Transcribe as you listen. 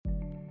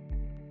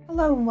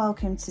Hello and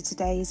welcome to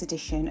today's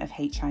edition of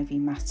HIV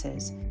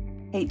Matters.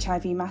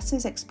 HIV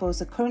Matters explores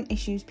the current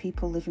issues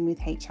people living with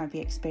HIV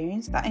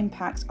experience that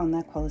impact on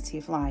their quality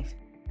of life.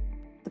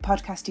 The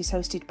podcast is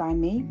hosted by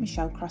me,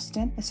 Michelle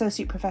Croston,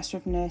 Associate Professor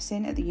of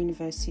Nursing at the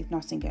University of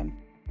Nottingham.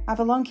 I have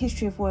a long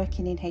history of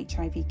working in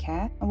HIV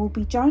care and will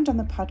be joined on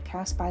the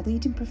podcast by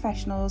leading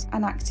professionals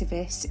and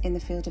activists in the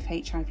field of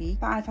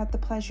HIV that I've had the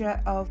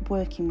pleasure of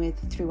working with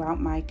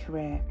throughout my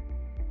career.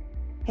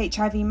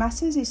 HIV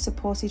Matters is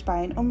supported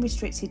by an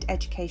unrestricted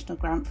educational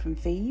grant from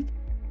ViiV.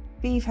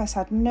 ViiV has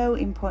had no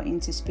input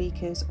into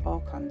speakers or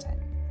content.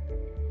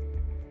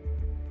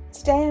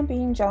 Today I'm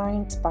being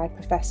joined by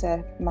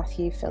Professor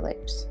Matthew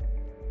Phillips.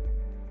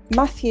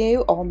 Matthew,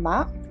 or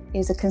Matt,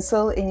 is a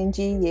consultant in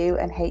GU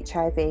and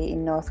HIV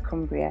in North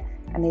Cumbria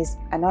and is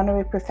an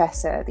honorary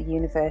professor at the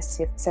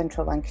University of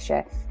Central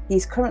Lancashire.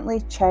 He's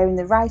currently chairing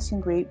the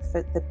writing group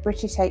for the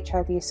British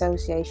HIV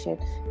Association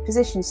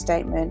position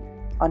statement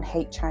on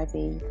HIV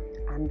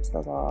and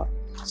the law.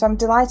 So I'm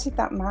delighted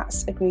that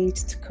Matt's agreed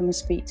to come and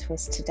speak to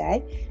us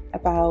today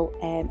about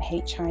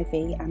HIV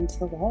and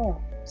the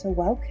law. So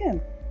welcome.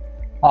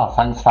 Oh,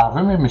 thanks for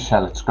having me,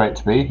 Michelle. It's great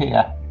to be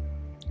here.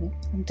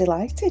 I'm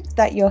delighted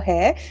that you're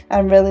here.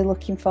 I'm really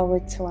looking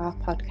forward to our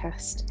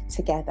podcast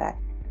together.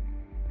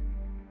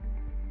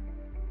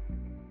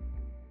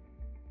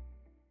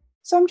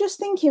 So I'm just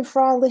thinking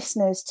for our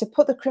listeners to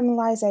put the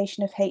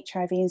criminalisation of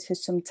HIV into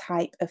some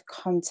type of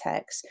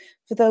context.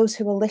 For those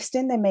who are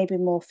listening, they may be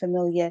more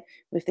familiar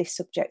with this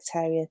subject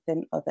area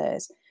than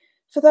others.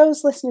 For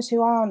those listeners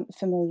who aren't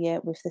familiar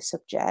with the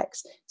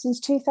subjects, since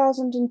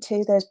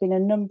 2002, there's been a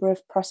number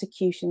of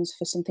prosecutions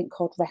for something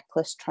called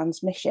reckless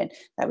transmission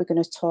that we're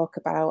going to talk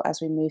about as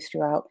we move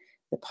throughout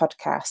the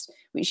podcast,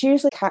 which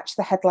usually catch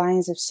the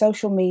headlines of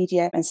social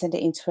media and send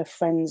it into a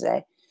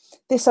frenzy.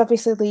 This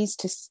obviously leads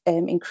to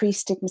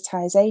increased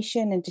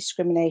stigmatisation and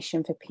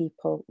discrimination for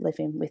people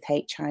living with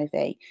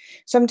HIV.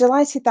 So I'm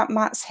delighted that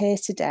Matt's here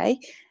today.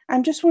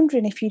 I'm just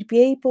wondering if you'd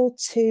be able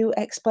to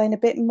explain a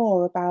bit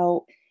more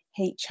about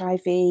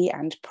HIV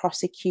and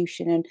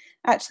prosecution and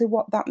actually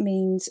what that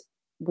means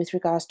with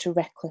regards to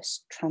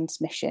reckless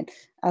transmission,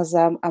 as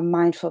I'm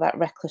mindful that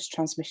reckless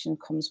transmission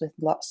comes with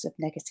lots of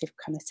negative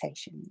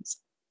connotations.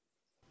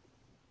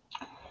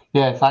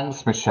 Yeah,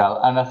 thanks,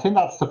 Michelle. And I think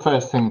that's the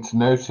first thing to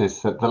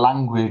notice, that the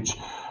language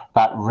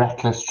about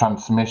reckless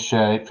transmission,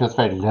 it feels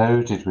very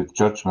loaded with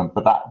judgment,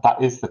 but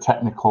that is the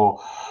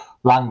technical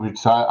language.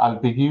 So I'll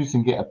be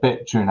using it a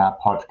bit during our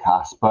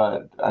podcast,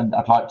 but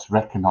I'd like to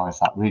recognise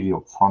that really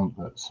up front,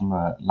 that some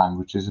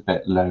language is a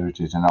bit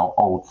loaded and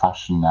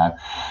old-fashioned now.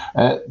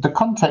 The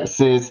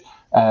context is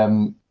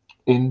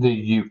in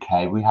the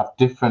UK, we have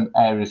different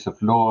areas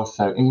of law.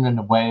 So England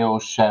and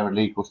Wales share a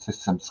legal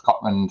system.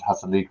 Scotland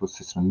has a legal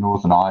system in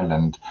Northern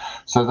Ireland.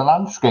 So the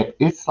landscape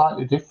is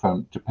slightly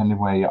different depending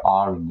where you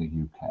are in the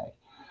UK.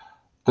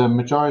 The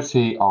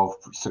majority of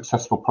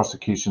successful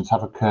prosecutions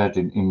have occurred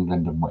in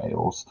England and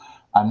Wales,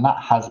 and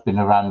that has been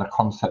around the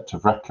concept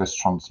of reckless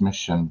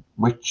transmission,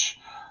 which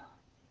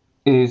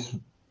is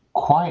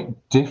quite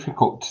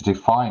difficult to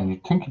define.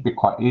 You'd think it'd be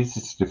quite easy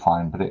to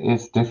define, but it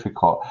is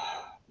difficult.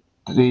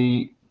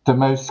 The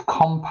most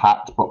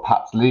compact but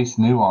perhaps least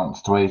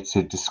nuanced way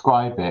to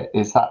describe it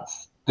is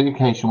that's the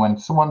occasion when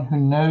someone who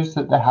knows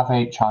that they have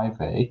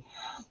HIV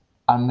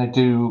and they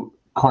do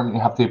currently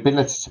have the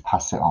ability to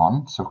pass it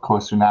on. So, of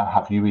course, we now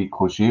have U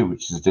equals U,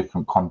 which is a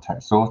different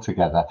context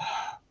altogether.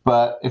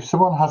 But if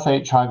someone has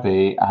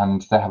HIV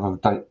and they have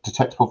a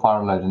detectable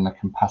viral load and they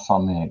can pass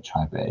on the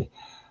HIV,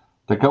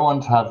 they go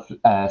on to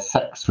have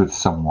sex with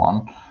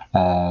someone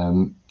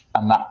and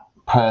that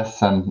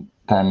person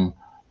then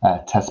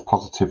test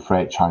positive for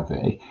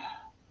HIV.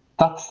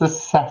 That's the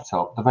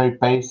setup, the very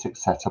basic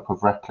setup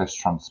of reckless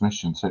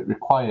transmission. So it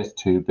requires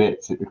two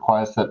bits. It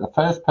requires that the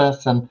first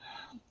person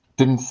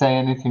didn't say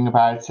anything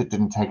about it,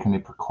 didn't take any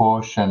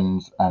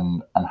precautions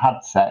and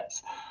had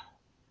sex,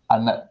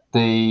 and that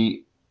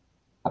the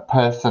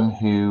person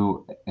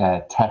who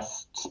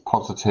tests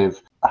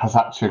positive has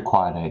actually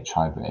acquired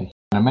HIV.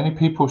 And many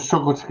people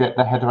struggle to get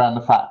their head around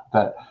the fact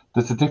that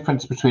there's a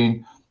difference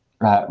between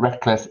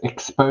reckless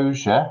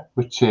exposure,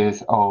 which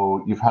is,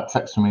 oh, you've had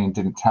sex with me and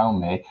didn't tell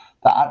me,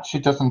 that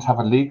actually doesn't have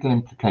a legal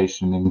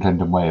implication in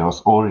England and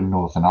Wales or in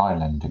Northern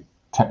Ireland. It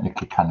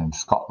technically can in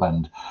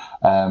Scotland.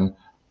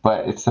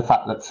 But it's the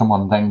fact that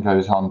someone then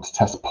goes on to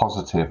test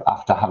positive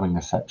after having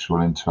a sexual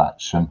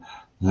interaction,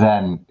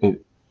 then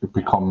it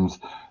becomes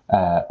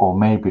or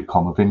may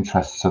become of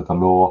interest to the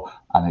law,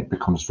 and it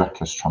becomes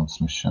reckless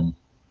transmission.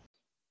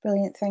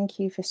 Brilliant. Thank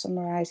you for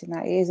summarising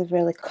that. It is a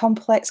really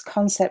complex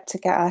concept to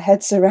get our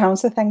heads around.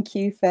 So thank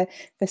you for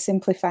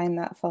simplifying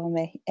that for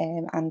me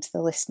and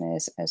the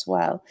listeners as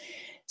well.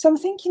 So I'm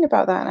thinking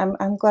about that, and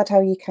I'm glad how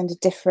you kind of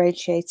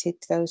differentiated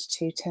those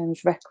two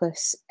terms,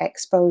 reckless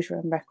exposure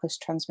and reckless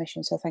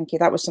transmission. So thank you.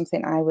 That was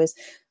something I was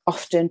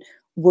often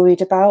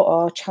worried about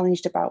or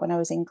challenged about when I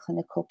was in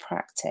clinical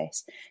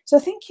practice. So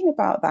thinking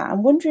about that,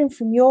 I'm wondering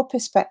from your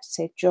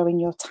perspective during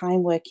your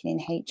time working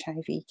in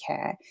HIV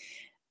care,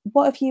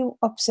 What have you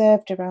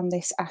observed around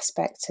this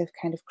aspect of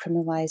kind of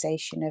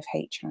criminalisation of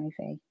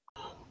HIV?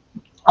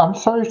 I'm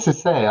sorry to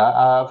say,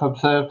 I've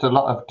observed a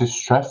lot of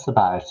distress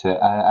about it,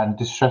 and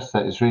distress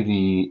that is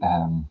really,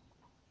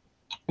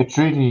 it's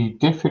really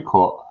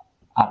difficult.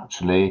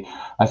 Actually,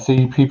 I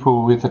see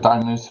people with a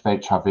diagnosis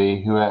of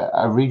HIV who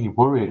are really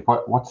worried.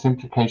 What's the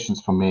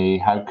implications for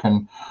me?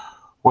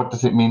 What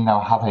does it mean now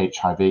I have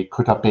HIV?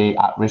 Could I be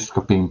at risk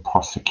of being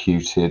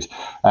prosecuted?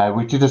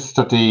 We did a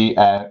study,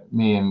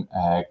 me and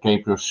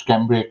Gabriel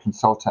Schembri, a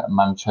consultant at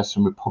Manchester,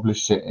 and we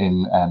published it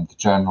in the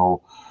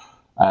Journal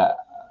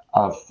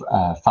of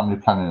Family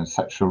Planning and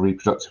Sexual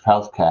Reproductive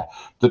Healthcare,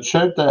 that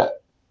showed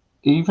that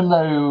even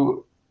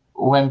though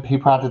when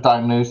people had a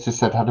diagnosis,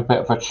 they'd had a bit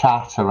of a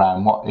chat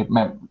around what it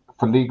meant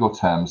for legal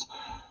terms,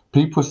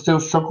 people still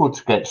struggled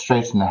to get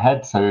straight in the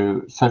head.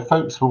 So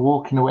folks were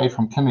walking away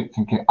from clinic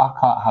thinking, I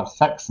can't have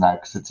sex now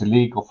because it's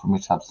illegal for me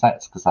to have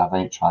sex because I have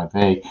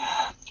HIV,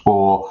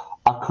 or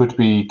I could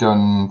be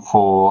done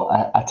for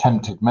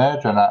attempted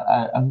murder.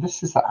 And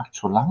this is the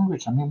actual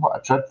language. I mean, what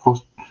a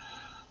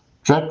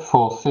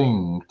dreadful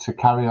thing to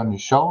carry on your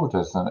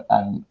shoulders,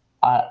 and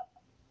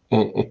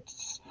it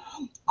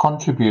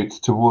contributes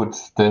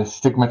towards the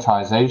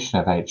stigmatization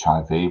of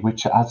HIV,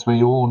 which, as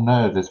we all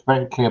know, there's a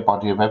very clear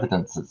body of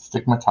evidence that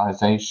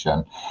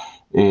stigmatization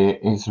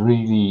is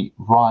really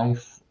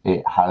rife.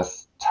 It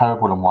has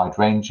terrible and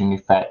wide-ranging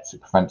effects.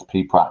 It prevents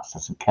people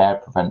accessing care,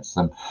 prevents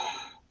them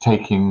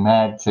taking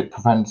meds, it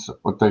prevents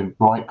the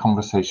right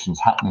conversations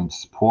happening to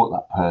support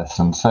that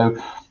person. So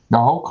the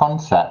whole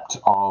concept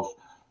of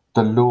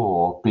the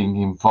law being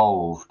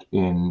involved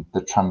in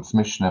the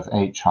transmission of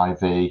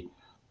HIV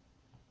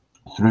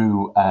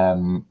through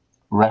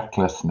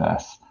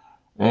recklessness,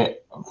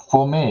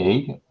 for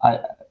me,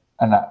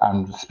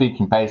 I'm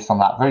speaking based on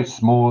that very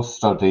small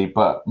study,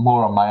 but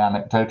more on my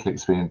anecdotal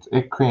experience,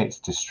 it creates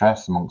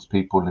distress amongst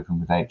people living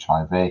with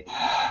HIV.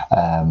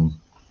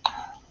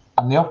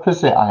 And the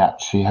opposite I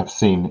actually have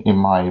seen in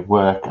my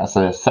work as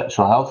a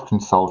sexual health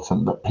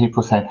consultant, that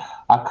people saying,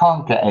 I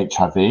can't get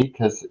HIV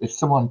because if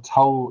someone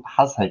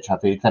has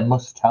HIV, they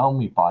must tell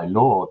me by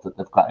law that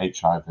they've got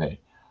HIV.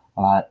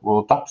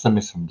 Well, that's a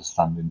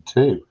misunderstanding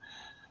too.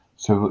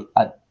 So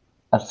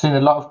I've seen a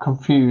lot of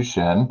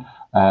confusion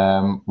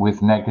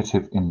with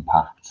negative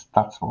impact.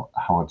 That's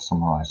how I'd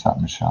summarise that,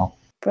 Michelle.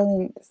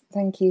 Brilliant.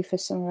 Thank you for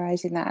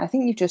summarising that. I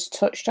think you just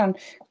touched on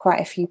quite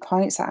a few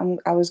points that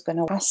I was going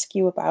to ask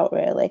you about,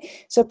 really.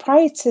 So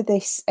prior to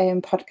this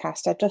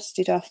podcast, I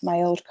dusted off my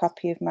old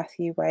copy of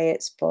Matthew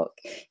Wyatt's book,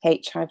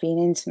 HIV and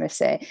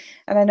Intimacy.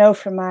 And I know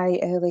from my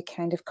early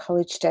kind of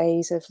college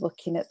days of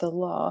looking at the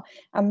law,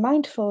 I'm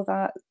mindful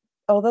that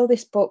although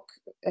this book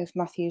of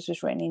Matthew's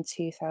was written in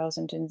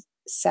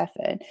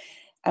 2007,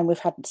 and we've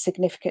had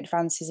significant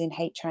advances in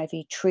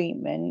HIV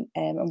treatment,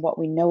 and what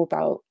we know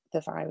about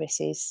the virus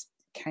is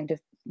kind of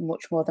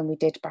much more than we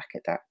did back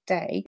at that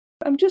day.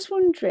 I'm just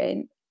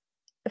wondering,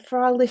 for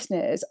our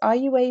listeners, are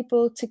you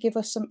able to give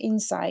us some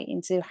insight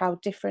into how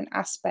different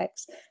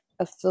aspects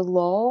of the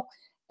law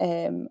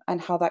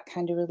and how that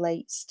kind of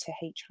relates to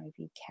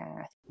HIV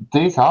care?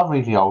 These are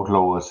really old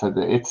laws. So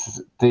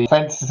it's the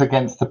Offences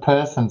Against the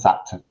Persons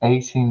Act of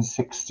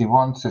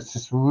 1861. So it's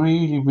this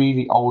really,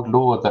 really old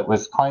law that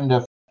was kind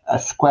of a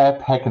square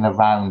peg in a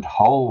round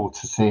hole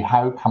to see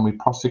how can we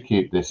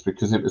prosecute this,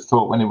 because it was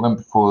thought when it went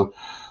before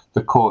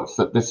the courts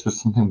that this was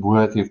something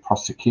worthy of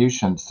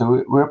prosecution.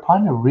 So we're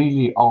applying a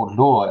really old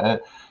law. I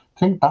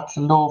think that's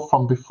a law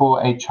from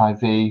before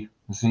HIV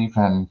was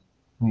even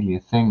really a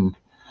thing.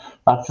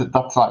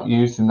 That's like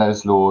using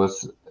those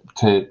laws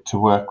to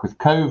work with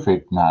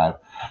COVID now,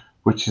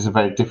 which is a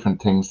very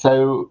different thing.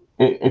 So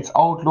it's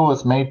old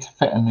laws made to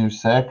fit a new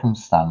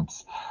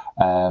circumstance,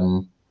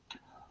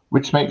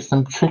 which makes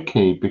them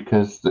tricky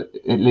because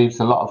it leaves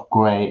a lot of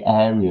grey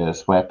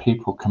areas where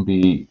people can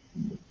be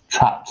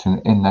trapped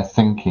in their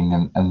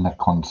thinking and their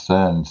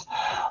concerns.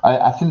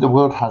 I think the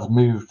world has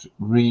moved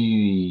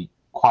really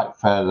quite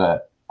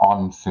further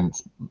on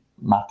since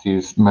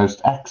Matthew's most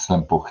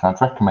excellent book, and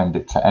I'd recommend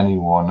it to any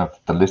one of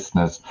the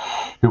listeners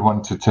who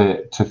wanted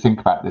to think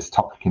about this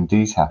topic in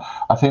detail.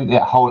 I think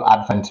the whole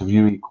advent of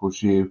U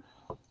equals U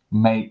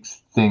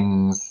makes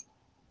things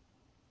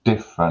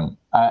different,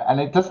 and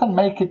it doesn't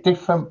make it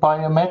different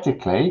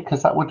biomedically,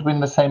 because that would have been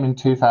the same in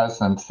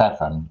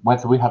 2007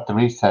 whether we had the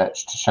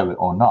research to show it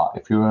or not.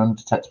 If you were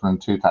undetectable in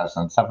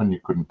 2007, you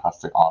couldn't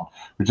pass it on.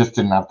 We just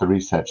didn't have the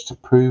research to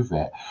prove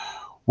it.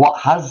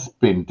 What has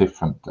been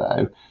different,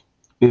 though,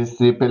 is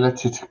the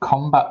ability to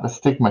combat the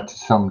stigma to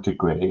some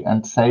degree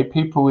and say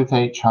people with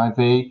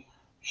HIV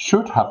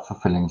should have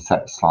fulfilling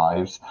sex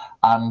lives,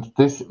 and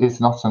this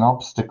is not an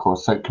obstacle.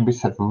 So it can be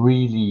said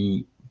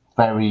really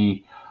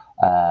very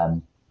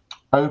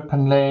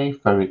openly,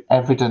 very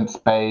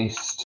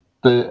evidence-based.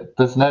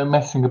 There's no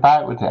messing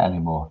about with it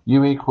anymore.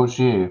 U equals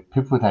U.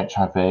 People with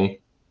HIV,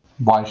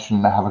 why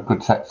shouldn't they have a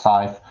good sex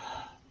life?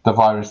 The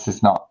virus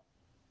is not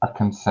a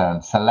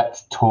concern. So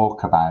let's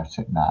talk about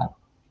it now.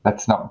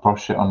 Let's not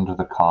brush it under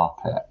the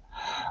carpet.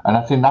 And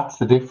I think that's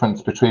the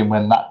difference between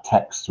when that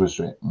text was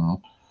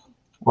written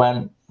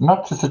when,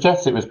 not to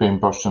suggest it was being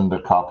brushed under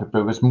the carpet,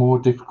 but it was more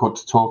difficult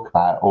to talk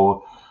about,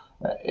 or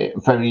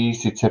very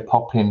easy to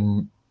pop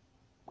in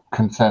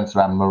concerns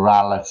around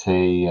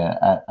morality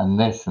and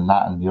this and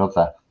that and the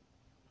other.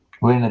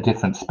 We're in a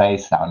different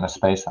space now, and a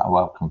space that I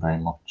welcome very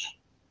much.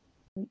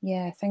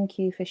 Yeah, thank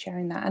you for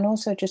sharing that. And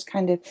also just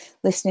kind of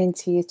listening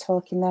to you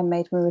talking there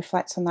made me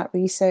reflect on that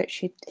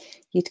research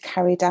you'd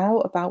carried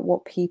out about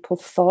what people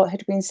thought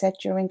had been said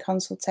during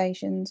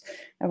consultations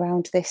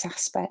around this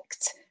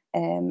aspect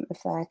of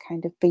their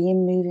kind of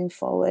being moving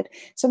forward.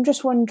 So I'm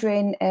just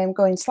wondering,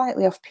 going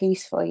slightly off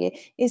piece for you,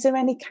 is there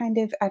any kind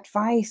of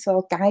advice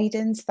or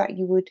guidance that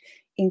you would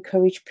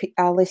encourage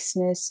our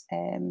listeners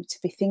to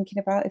be thinking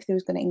about if they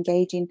was going to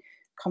engage in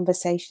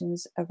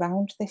conversations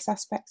around this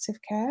aspect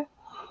of care?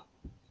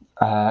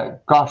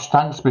 Gosh,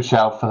 thanks,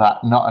 Michelle, for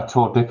that not at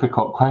all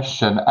difficult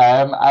question.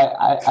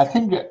 I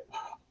think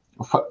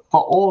for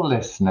all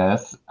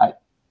listeners,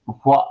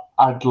 what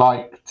I'd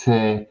like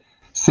to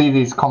see,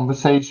 these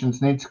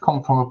conversations need to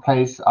come from a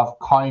place of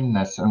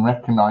kindness and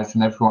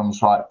recognising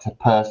everyone's right to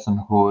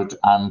personhood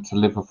and to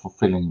live a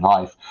fulfilling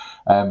life,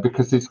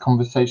 because these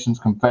conversations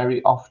can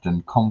very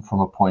often come from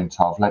a point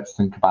of, let's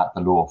think about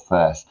the law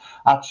first.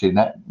 Actually,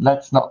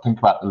 let's not think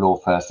about the law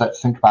first. Let's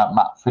think about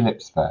Matt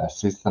Phillips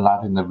first. He's the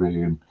lad in the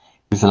room.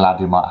 He's a lad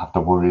who might have the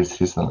worries.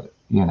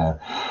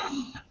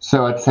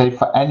 So I'd say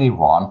for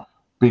anyone,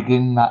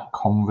 begin that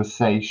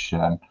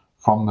conversation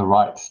from the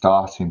right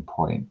starting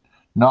point.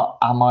 Not,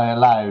 am I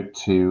allowed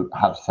to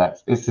have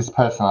sex? Is this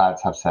person allowed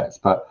to have sex?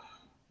 But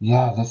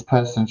yeah, this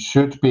person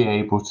should be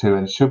able to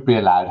and should be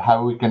allowed.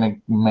 How are we going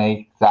to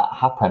make that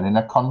happen in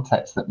a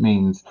context that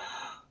means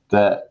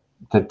that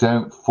they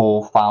don't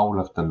fall foul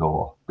of the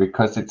law?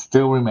 Because it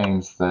still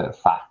remains the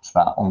fact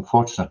that,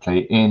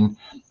 unfortunately, in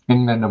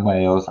England and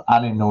Wales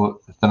and in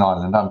Northern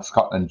Ireland and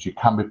Scotland, you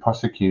can be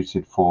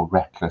prosecuted for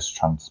reckless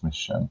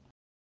transmission.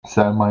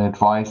 So my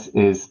advice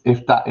is,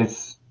 if that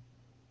is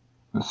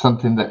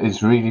something that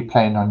is really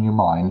playing on your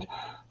mind,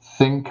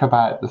 think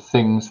about the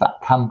things that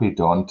can be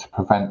done to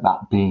prevent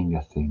that being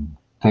a thing.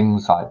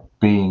 Things like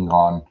being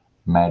on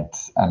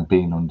meds and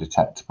being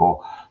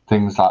undetectable,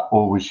 things like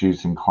always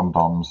using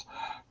condoms,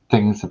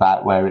 things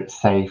about where it's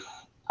safe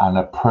and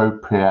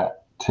appropriate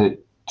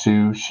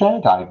to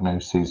share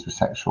diagnoses with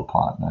sexual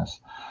partners.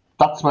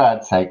 That's where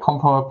I'd say come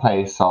from a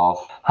place of,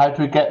 how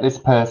do we get this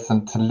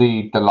person to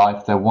lead the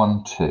life they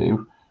want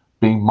to,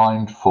 being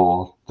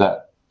mindful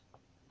that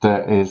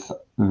there is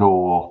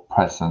law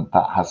present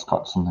that has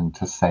got something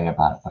to say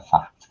about the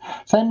fact.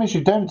 Same as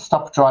you don't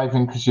stop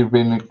driving because you're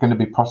going to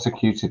be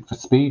prosecuted for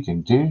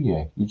speeding, do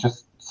you? You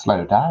just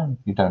slow down,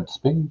 you don't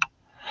speed.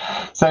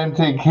 Same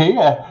thing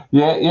here.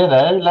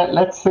 Yeah,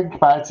 let's think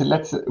about it.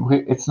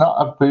 It's not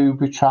a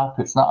booby trap.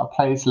 It's not a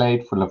place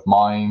laid full of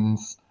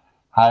mines.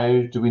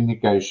 How do we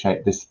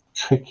negotiate this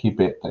tricky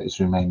bit that is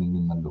remaining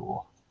in the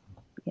law?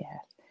 Yeah,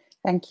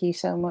 thank you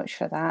so much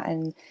for that,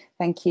 and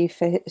thank you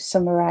for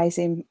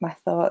summarising my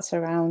thoughts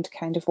around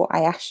kind of what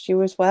I asked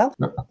you as well.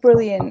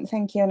 Brilliant,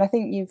 thank you. And I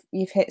think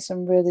you've hit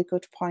some really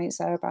good points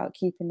there about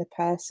keeping the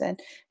person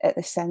at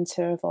the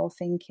centre of all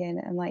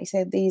thinking. And like you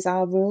said, these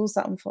are rules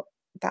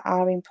that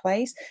are in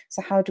place.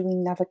 So how do we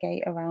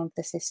navigate around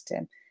the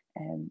system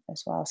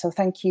as well? So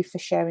thank you for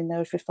sharing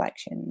those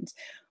reflections.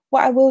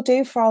 What I will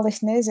do for our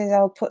listeners is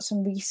I'll put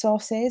some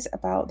resources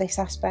about this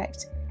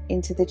aspect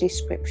into the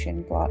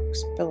description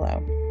box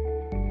below.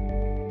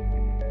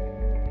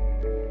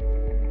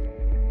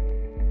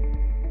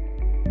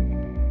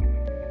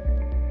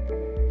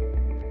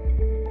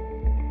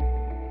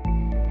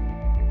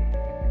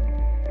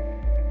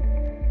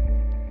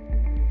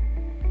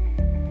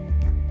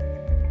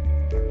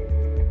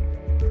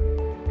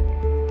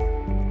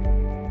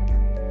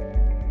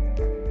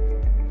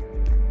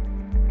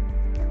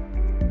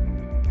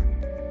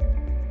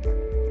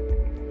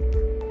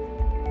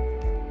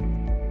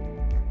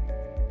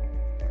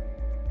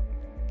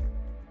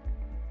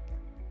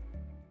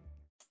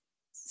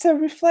 So,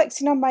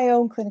 reflecting on my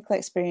own clinical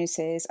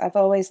experiences, I've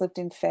always lived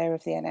in fear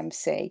of the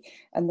NMC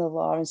and the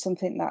law, and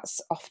something that's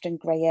often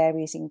grey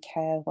areas in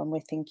care when we're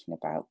thinking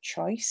about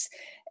choice.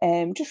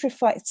 Just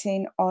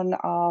reflecting on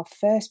our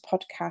first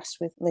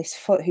podcast with Liz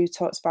Foote, who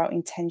talks about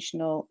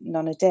intentional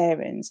non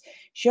adherence,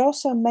 she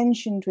also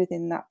mentioned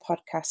within that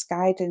podcast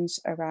guidance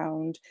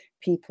around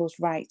people's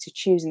right to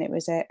choose, and it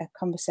was a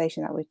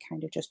conversation that we're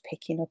kind of just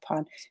picking up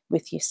on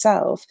with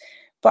yourself.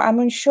 But I'm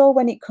unsure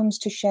when it comes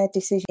to shared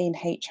decision in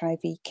HIV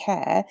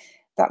care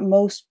that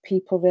most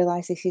people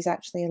realise this is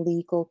actually a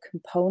legal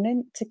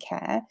component to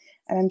care.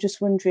 And I'm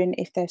just wondering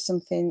if there's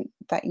something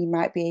that you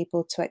might be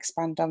able to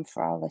expand on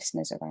for our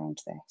listeners around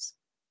this.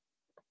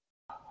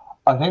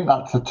 I think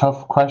that's a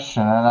tough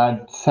question, and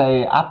I'd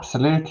say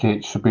absolutely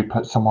it should be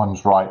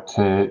someone's right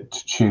to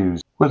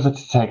choose whether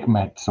to take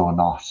meds or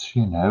not.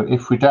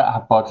 If we don't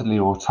have bodily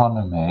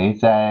autonomy,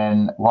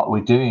 then what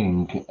we're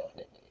doing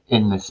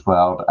in this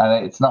world,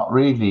 and it's not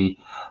really,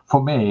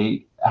 for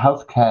me,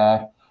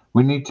 healthcare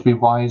we need to be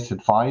wise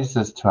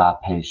advisors to our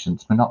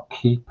patients. We're not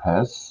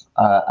keepers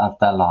of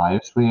their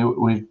lives.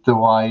 We're the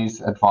wise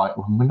advice.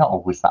 We're not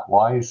always that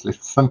wise.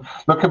 Listen,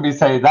 look at me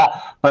say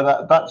that,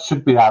 but that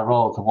should be our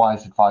role, the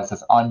wise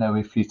advisors. I know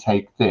if you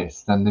take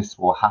this, then this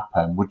will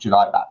happen. Would you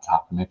like that to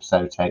happen? If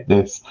so, take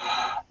this.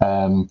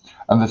 And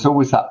there's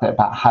always that bit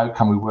about how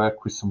can we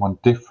work with someone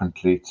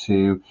differently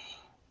to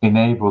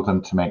enable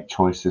them to make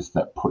choices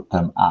that put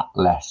them at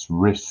less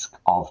risk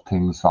of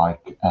things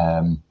like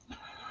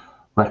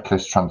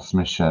reckless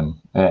transmission,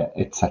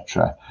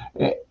 etc.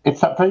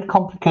 It's that very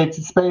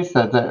complicated space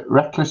there. That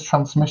reckless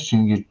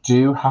transmission, you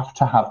do have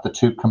to have the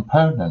two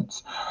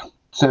components.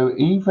 So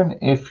even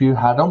if you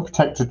had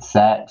unprotected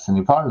sex and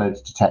your viral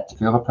load's detected, if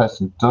the other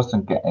person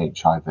doesn't get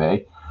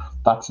HIV,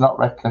 that's not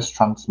reckless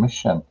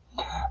transmission.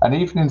 And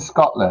even in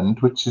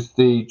Scotland, which is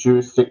the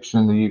jurisdiction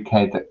in the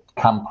UK that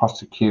can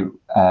prosecute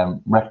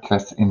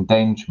reckless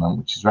endangerment,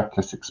 which is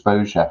reckless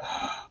exposure,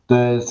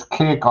 there's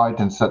clear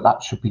guidance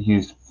that should be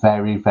used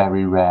very,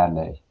 very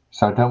rarely.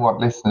 So I don't want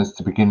listeners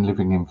to begin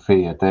living in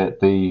fear.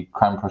 The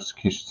Crown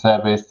Prosecution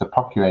Service, the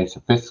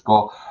Procurator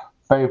Fiscal,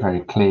 very,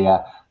 very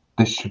clear.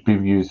 This should be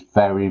used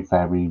very,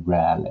 very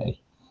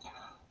rarely.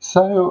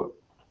 So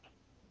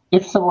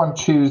if someone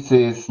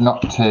chooses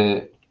not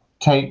to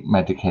take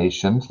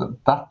medications,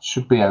 that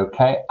should be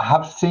okay. I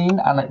have seen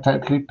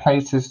anecdotally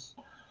places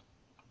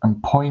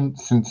and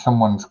points in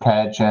someone's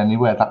care journey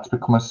where that's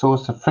become a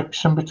source of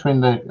friction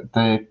between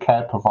the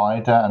care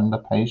provider and the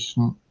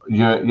patient.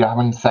 You're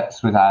having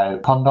sex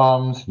without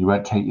condoms, you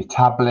won't take your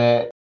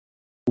tablet.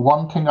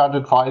 One thing I'd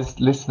advise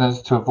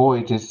listeners to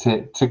avoid is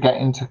to get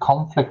into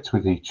conflict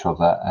with each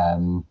other.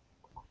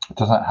 It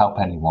doesn't help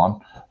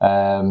anyone,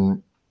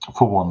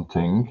 for one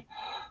thing.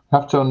 You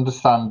have to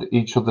understand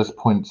each other's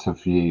points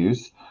of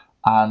views,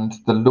 and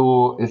the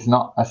law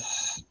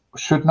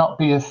should not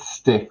be a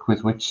stick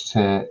with which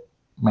to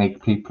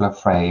make people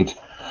afraid.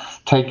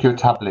 Take your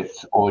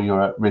tablets or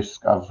you're at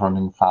risk of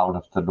running foul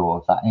of the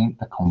law. That ain't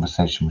the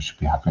conversation we should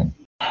be having.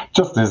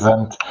 Just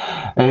isn't.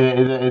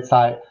 It's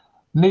like,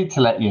 need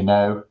to let you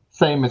know,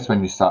 same as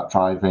when you start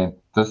driving,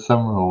 there's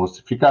some rules.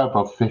 If you go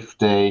above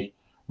 50,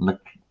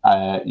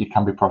 you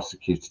can be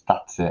prosecuted.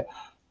 That's it.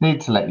 Need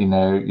to let you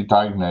know, you're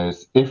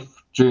diagnosed.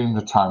 If during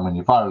the time when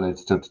your viral load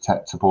is still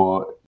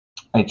detectable,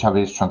 HIV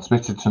is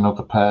transmitted to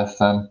another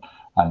person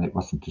and it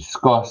wasn't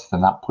discussed,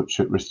 then that puts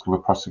you at risk of a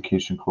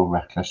prosecution called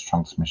reckless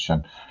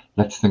transmission.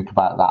 Let's think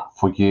about that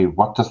for you.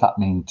 What does that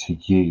mean to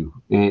you?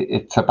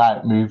 It's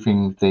about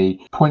moving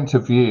the point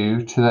of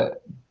view to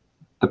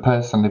the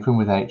person living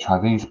with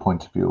HIV's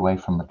point of view away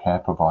from the care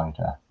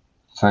provider.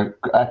 So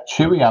a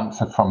chewy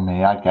answer from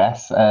me, I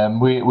guess.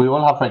 We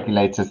all have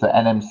regulators, the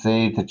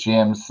NMC, the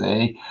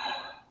GMC.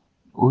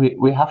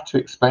 We have to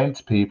explain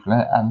to people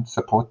and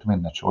support them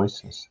in their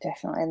choices.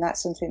 Definitely, and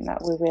that's something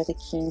that we're really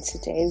keen to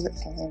do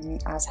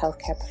as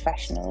healthcare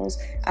professionals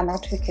and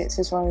advocates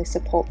as well, as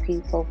support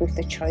people with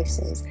the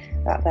choices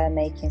that they're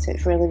making. So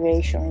it's really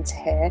reassuring to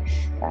hear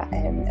that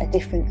a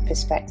different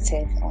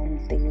perspective on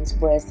these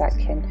words that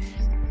can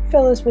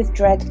fill us with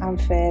dread and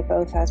fear,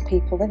 both as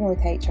people living with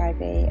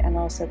HIV and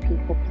also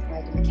people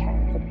providing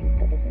care for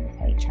people living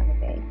with HIV.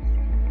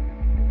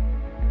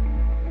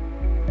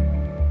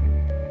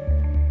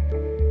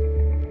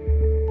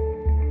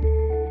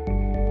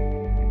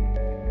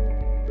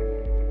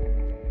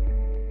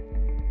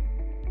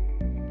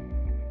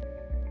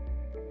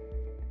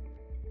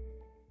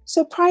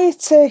 So prior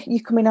to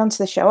you coming onto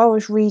the show, I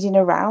was reading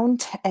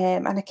around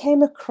and I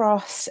came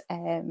across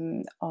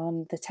on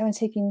the Terence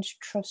Higgins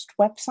Trust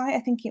website, I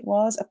think it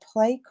was, a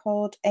play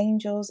called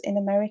Angels in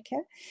America.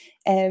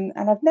 And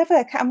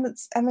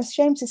I'm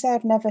ashamed to say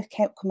I've never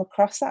come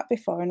across that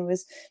before and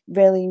was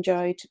really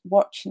enjoyed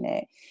watching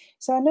it.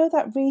 So I know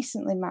that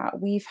recently, Matt,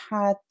 we've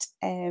had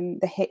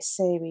the hit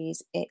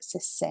series It's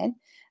a Sin.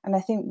 And I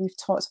think we've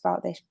talked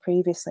about this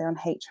previously on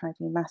HIV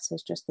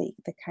Matters, just the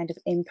kind of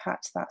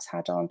impact that's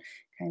had on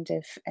kind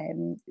of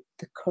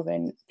the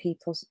current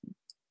people's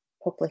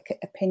public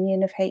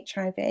opinion of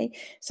HIV.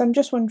 So I'm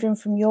just wondering,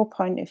 from your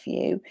point of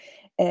view,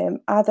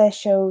 are there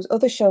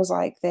other shows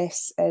like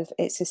this of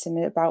It's a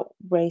Sin about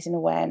raising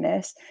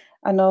awareness,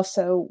 and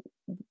also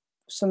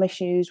some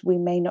issues we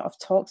may not have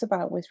talked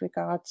about with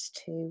regards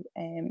to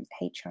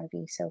HIV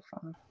so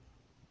far?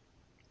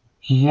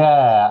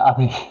 Yeah, I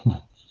mean,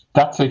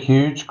 that's a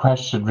huge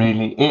question,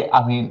 really.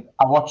 I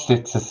watched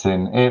It's a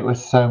Sin. It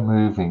was so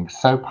moving,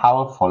 so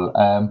powerful.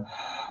 And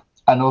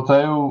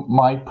although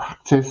my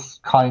practice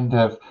kind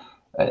of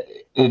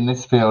in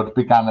this field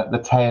began at the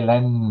tail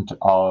end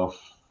of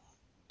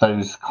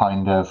those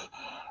kind of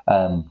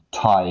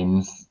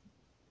times,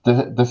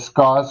 the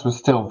scars were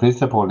still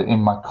visible in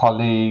my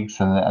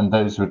colleagues and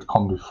those who had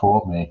come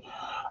before me.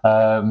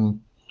 And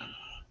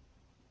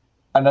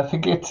I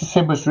think It's a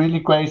Sin was really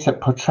great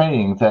at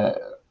portraying that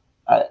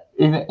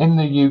in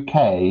the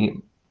UK,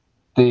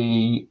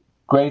 the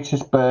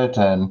greatest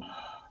burden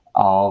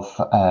of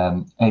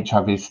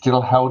HIV is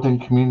still held in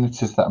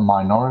communities that are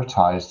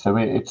minoritized. So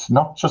it's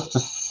not just a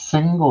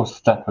single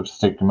step of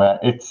stigma,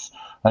 it's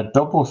a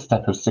double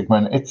step of stigma.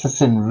 And It's a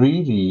Sin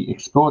really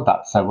explored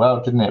that so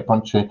well, didn't it? A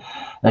bunch of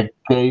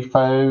gay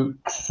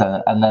folks,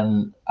 and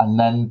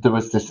then there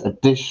was this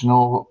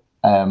additional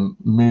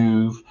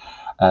move.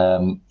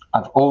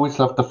 I've always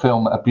loved the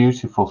film A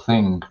Beautiful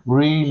Thing.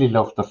 Really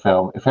loved the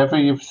film. If ever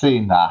you've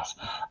seen that,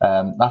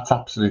 that's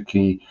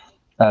absolutely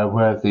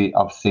worthy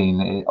of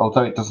seeing.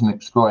 Although it doesn't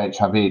explore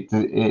HIV,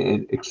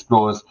 it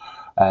explores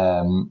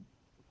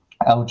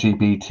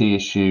LGBT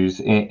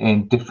issues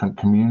in different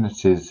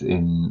communities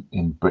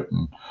in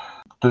Britain.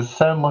 There's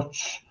so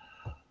much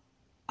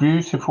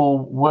beautiful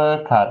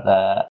work out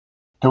there.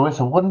 There was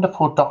a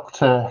wonderful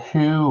Doctor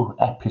Who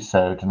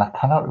episode, and I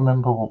cannot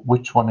remember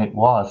which one it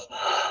was.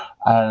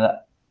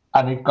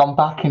 And he'd gone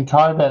back in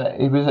time,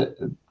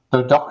 and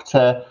the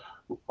Doctor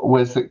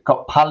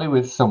got pally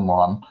with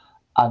someone,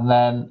 and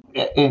then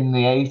in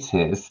the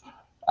 80s,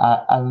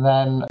 and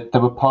then they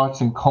were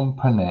parting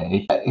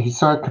company. He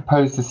saw a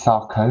Kaposi's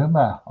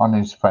sarcoma on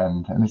his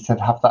friend, and he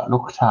said, "Have that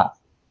looked at,"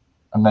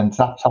 and then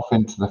zapped off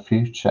into the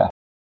future.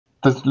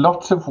 There's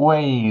lots of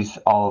ways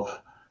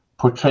of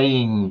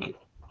portraying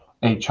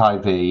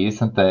HIV,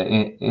 isn't there,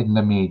 in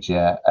the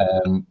media?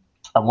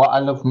 And what I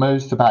love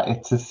most about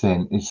It's a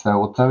Sin is that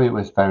although it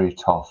was very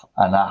tough,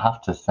 and I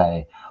have to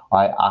say,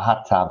 I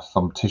had to have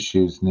some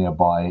tissues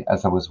nearby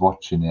as I was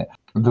watching it,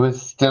 there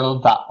was still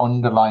that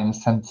underlying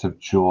sense of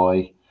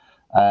joy.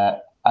 And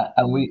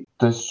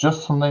there's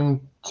just something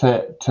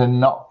to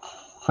not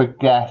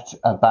forget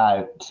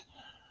about.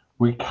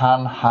 We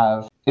can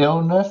have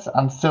illness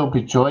and still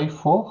be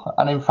joyful.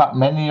 And in fact,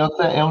 many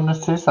other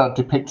illnesses are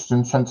depicted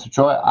in sense of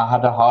joy. I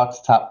had a heart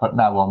attack, but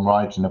now I'm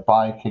riding a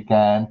bike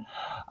again.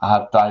 I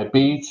have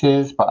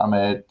diabetes, but I'm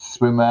a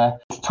swimmer.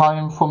 It's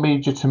time for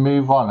media to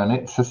move on, and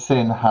It's a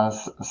Sin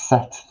has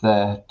set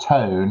the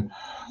tone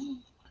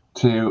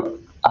to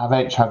have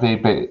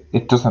HIV, but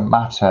it doesn't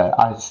matter.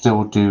 I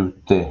still do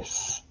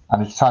this.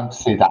 And it's time to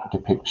see that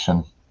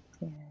depiction.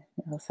 Yeah,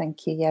 well,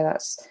 thank you. Yeah,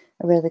 that's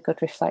a really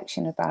good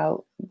reflection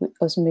about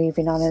us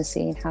moving on and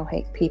seeing how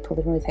people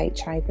living with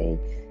HIV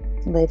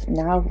live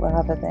now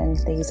rather than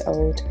these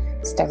old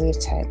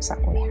stereotypes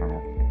that we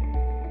have.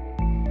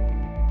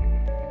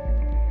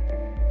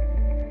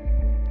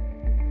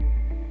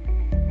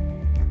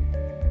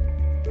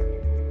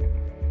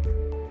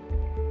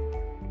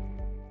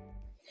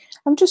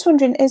 I'm just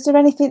wondering, is there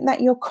anything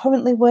that you're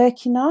currently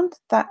working on,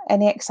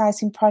 any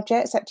exciting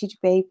projects that you'd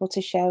be able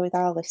to share with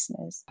our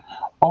listeners?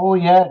 Oh,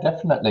 yeah,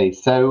 definitely.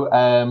 So,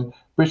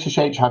 British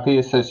HIV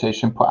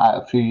Association put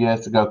out a few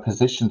years ago a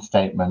position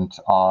statement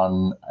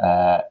on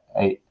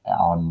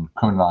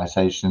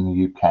criminalisation in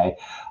the UK.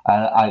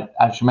 And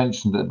as you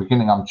mentioned at the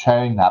beginning, I'm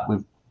chairing that.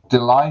 We're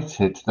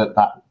delighted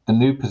that the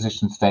new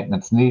position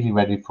statement's nearly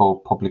ready for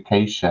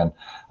publication,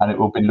 and it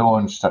will be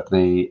launched at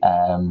the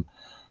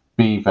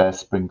Beaver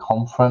Spring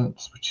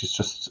Conference, which is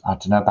just, I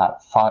don't know,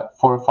 about 4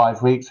 or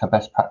 5 weeks. I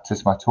best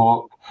practice my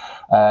talk.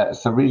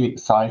 So really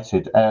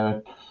excited.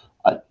 I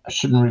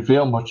shouldn't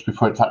reveal much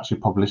before it's actually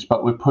published,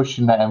 but we're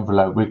pushing the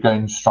envelope. We're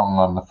going strong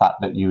on the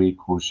fact that U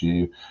equals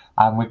U,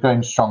 and we're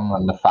going strong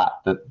on the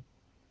fact that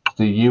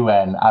the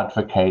UN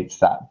advocates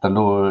that the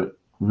law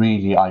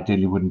really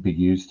ideally wouldn't be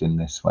used in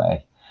this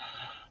way.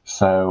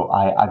 So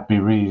I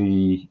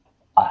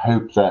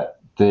hope that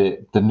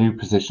the new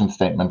position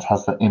statement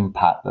has the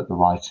impact that the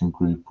writing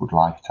group would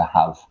like to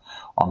have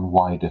on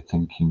wider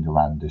thinking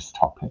around this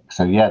topic.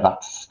 So yeah,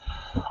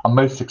 I'm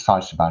most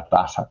excited about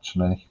that,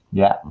 actually.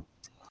 Yeah.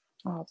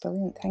 Oh,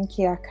 brilliant. Thank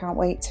you. I can't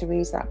wait to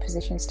read that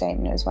position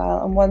statement as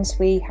well. And once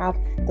we have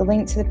the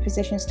link to the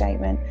position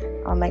statement,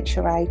 I'll make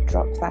sure I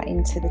drop that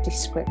into the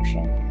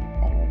description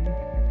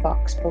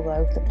box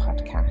below the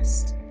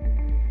podcast.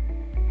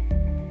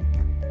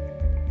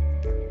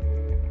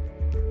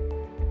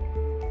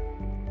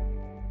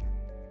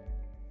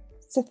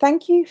 So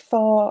thank you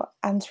for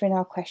answering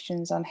our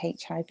questions on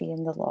HIV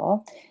and the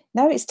law.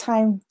 Now it's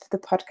time for the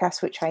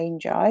podcast which I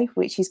enjoy,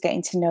 which is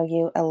getting to know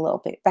you a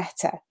little bit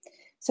better.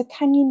 So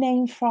can you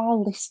name for our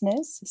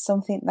listeners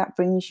something that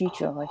brings you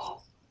joy?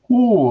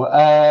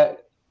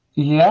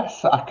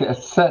 Yes, I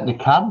certainly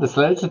can. There's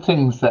loads of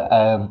things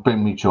that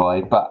bring me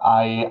joy, but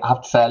I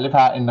have to say I live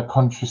out in the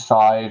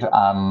countryside,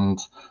 and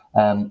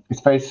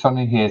it's very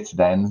sunny here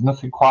today, and there's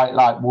nothing quite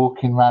like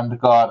walking around the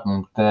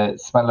garden, the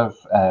smell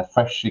of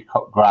freshly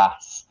cut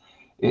grass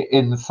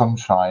in the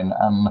sunshine,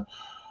 and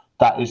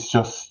that is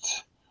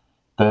just,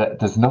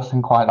 there's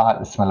nothing quite like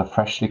the smell of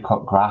freshly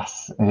cut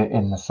grass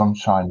in the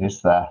sunshine,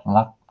 is there?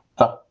 And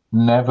that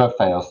never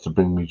fails to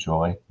bring me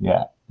joy.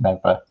 Yeah,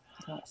 never.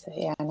 That's it,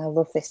 yeah, and I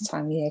love this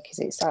time of year because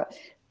it's that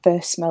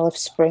first smell of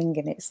spring,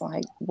 and it's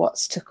like,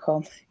 what's to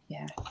come?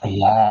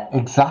 Yeah,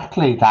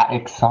 exactly. That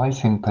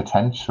exciting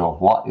potential.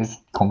 What is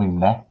coming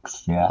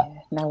next? Yeah.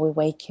 Now we're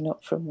waking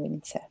up from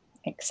winter.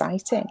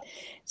 Exciting.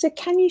 So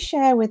can you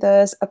share with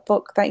us a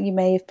book that you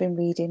may have been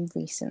reading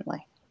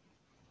recently?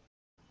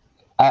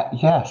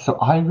 Yeah, so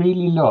I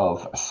really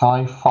love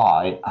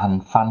sci-fi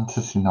and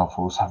fantasy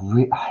novels.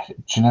 Do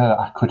you know,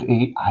 I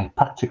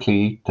practically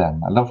eat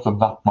them. I love them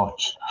that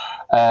much.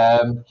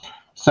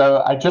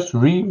 So I just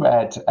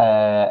reread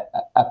a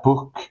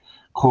book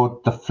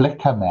called The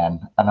Flicker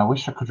Men, and I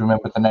wish I could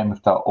remember the name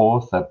of the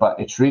author, but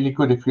it's really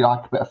good if you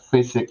like a bit of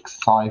physics,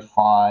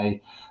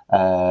 sci-fi,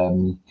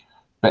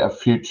 bit of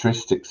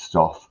futuristic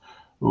stuff.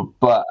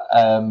 But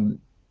I'm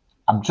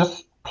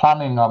just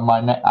planning on my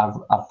next.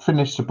 I've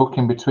finished a book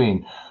in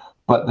between,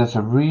 but there's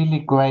a really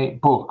great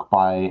book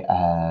by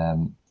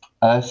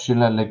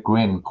Ursula Le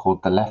Guin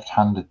called The Left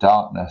Hand of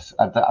Darkness.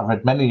 I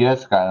read many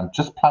years ago, and I'm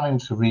just planning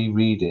to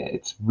reread it.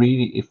 It's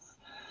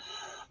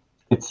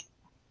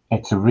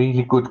a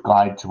really good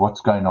guide to what's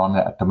going on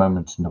at the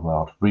moment in the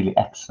world. Really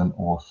excellent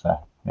author.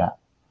 Yeah.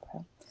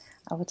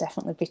 I will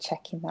definitely be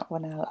checking that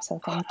one out. So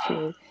thank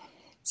you.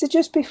 So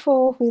just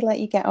before we let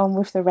you get on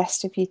with the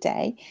rest of your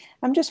day,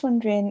 I'm just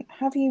wondering,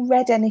 have you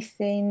read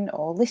anything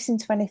or listened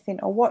to anything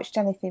or watched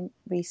anything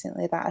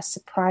recently that has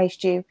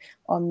surprised you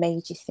or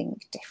made you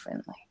think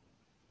differently?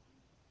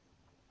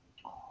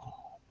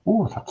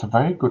 Oh, that's a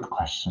very good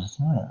question,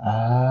 isn't it?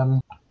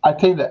 I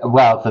think that,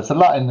 well, there's a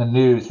lot in the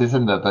news,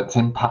 isn't there, that's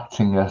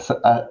impacting us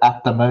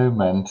at the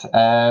moment.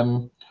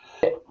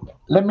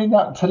 Let me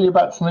not tell you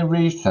about something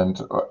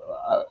recent,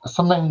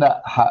 something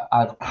that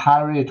I've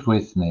carried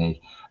with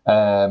me.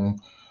 There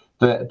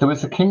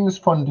was a King's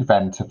Fund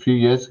event a few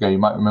years ago, you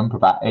might remember,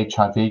 about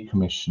HIV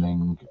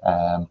commissioning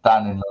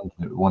down in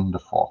London. It was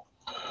wonderful.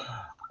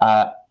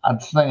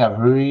 And something I've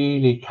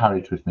really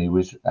carried with me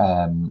was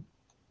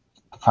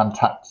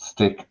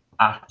fantastic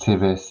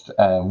activist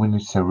Winnie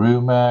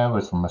Saruma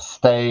was on the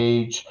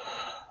stage,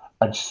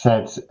 and she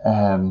said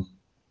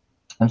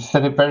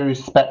it very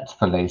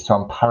respectfully, so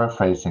I'm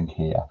paraphrasing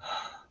here,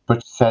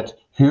 but she said,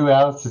 who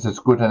else is as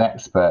good an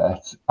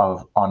expert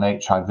on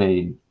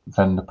HIV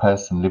than the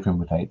person living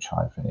with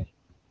HIV?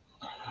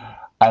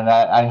 And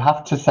I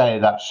have to say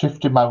that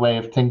shifted my way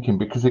of thinking,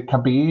 because it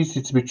can be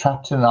easy to be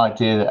trapped in an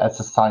idea that as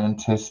a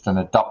scientist and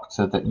a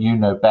doctor that you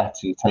know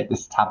better. You take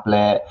this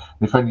tablet,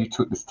 and if only you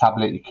took this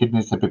tablet, your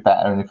kidneys would be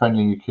better, and if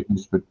only your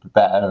kidneys would be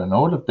better, and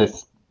all of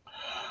this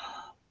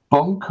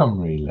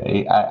bunkum,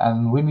 really.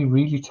 And Winnie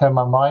really turned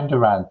my mind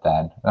around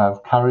then. And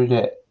I've carried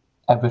it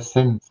ever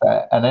since.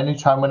 And any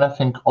time when I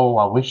think, oh,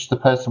 I wish the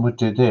person would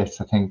do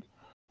this, I think,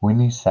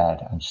 Winnie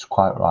said, and she's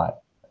quite right,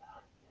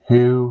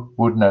 who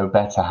would know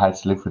better how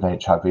to live with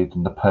HIV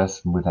than the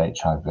person with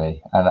HIV?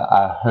 And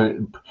I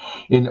hope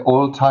in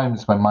all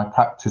times when my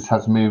practice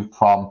has moved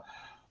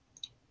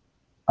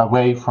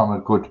away from a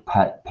good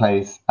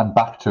place and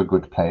back to a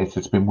good place,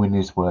 it's been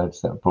Winnie's words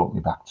that have brought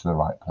me back to the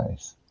right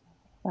place.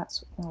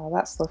 That's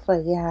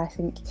lovely. Yeah, I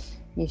think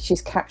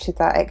she's captured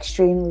that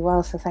extremely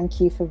well. So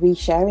thank you for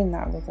resharing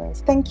that with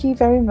us. Thank you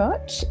very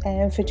much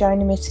for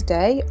joining me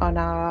today on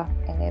our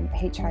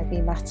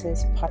HIV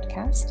Matters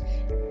podcast.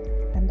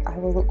 And I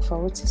will look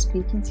forward to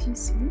speaking to you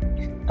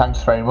soon.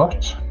 Thanks very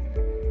much.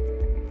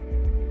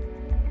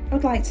 I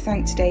would like to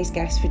thank today's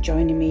guest for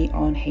joining me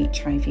on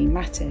HIV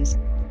Matters.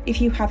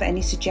 If you have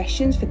any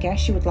suggestions for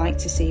guests you would like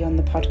to see on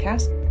the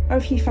podcast, or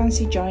if you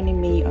fancy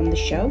joining me on the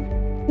show,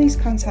 please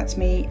contact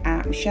me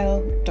at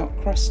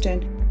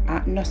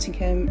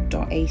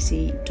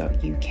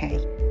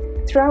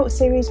michelle.croston@nottingham.ac.uk. Throughout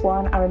Series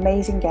 1, our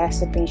amazing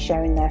guests have been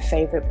sharing their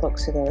favourite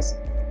books with us.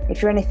 If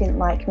you're anything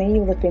like me, you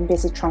will have been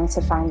busy trying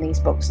to find these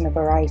books in a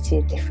variety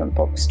of different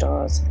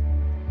bookstores.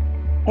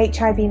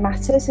 HIV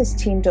Matters has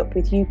teamed up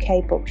with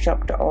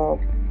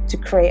ukbookshop.org to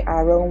create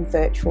our own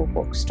virtual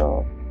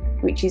bookstore,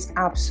 which is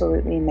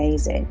absolutely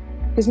amazing.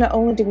 Because not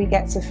only do we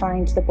get to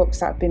find the books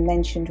that have been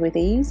mentioned with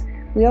ease,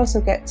 we also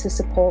get to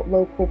support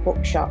local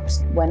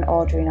bookshops when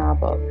ordering our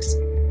books.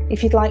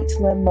 If you'd like to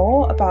learn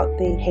more about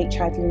the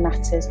HIV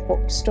Matters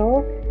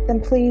bookstore, then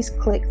please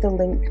click the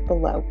link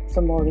below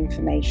for more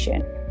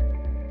information.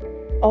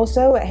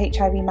 Also, at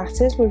HIV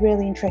Matters, we're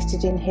really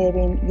interested in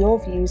hearing your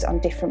views on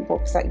different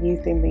books that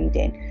you've been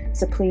reading,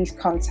 so please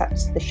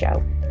contact the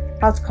show.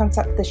 How to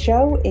contact the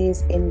show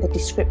is in the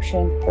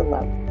description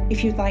below.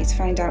 If you'd like to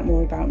find out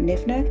more about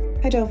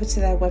NIVNA, head over to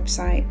their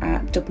website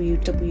at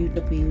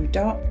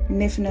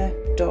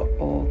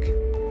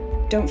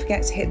www.nivna.org. Don't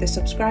forget to hit the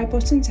subscribe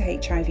button to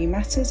HIV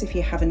Matters if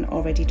you haven't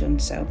already done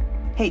so.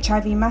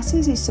 HIV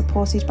Matters is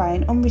supported by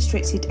an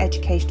unrestricted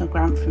educational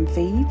grant from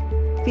ViiV.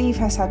 ViiV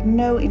has had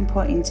no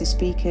input into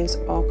speakers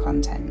or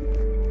content.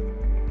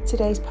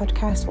 Today's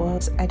podcast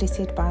was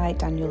edited by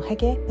Daniel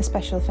Hegge. A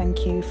special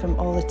thank you from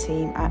all the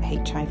team at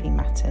HIV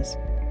Matters.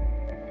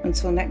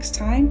 Until next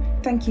time,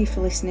 thank you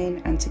for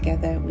listening, and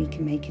together we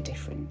can make a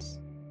difference.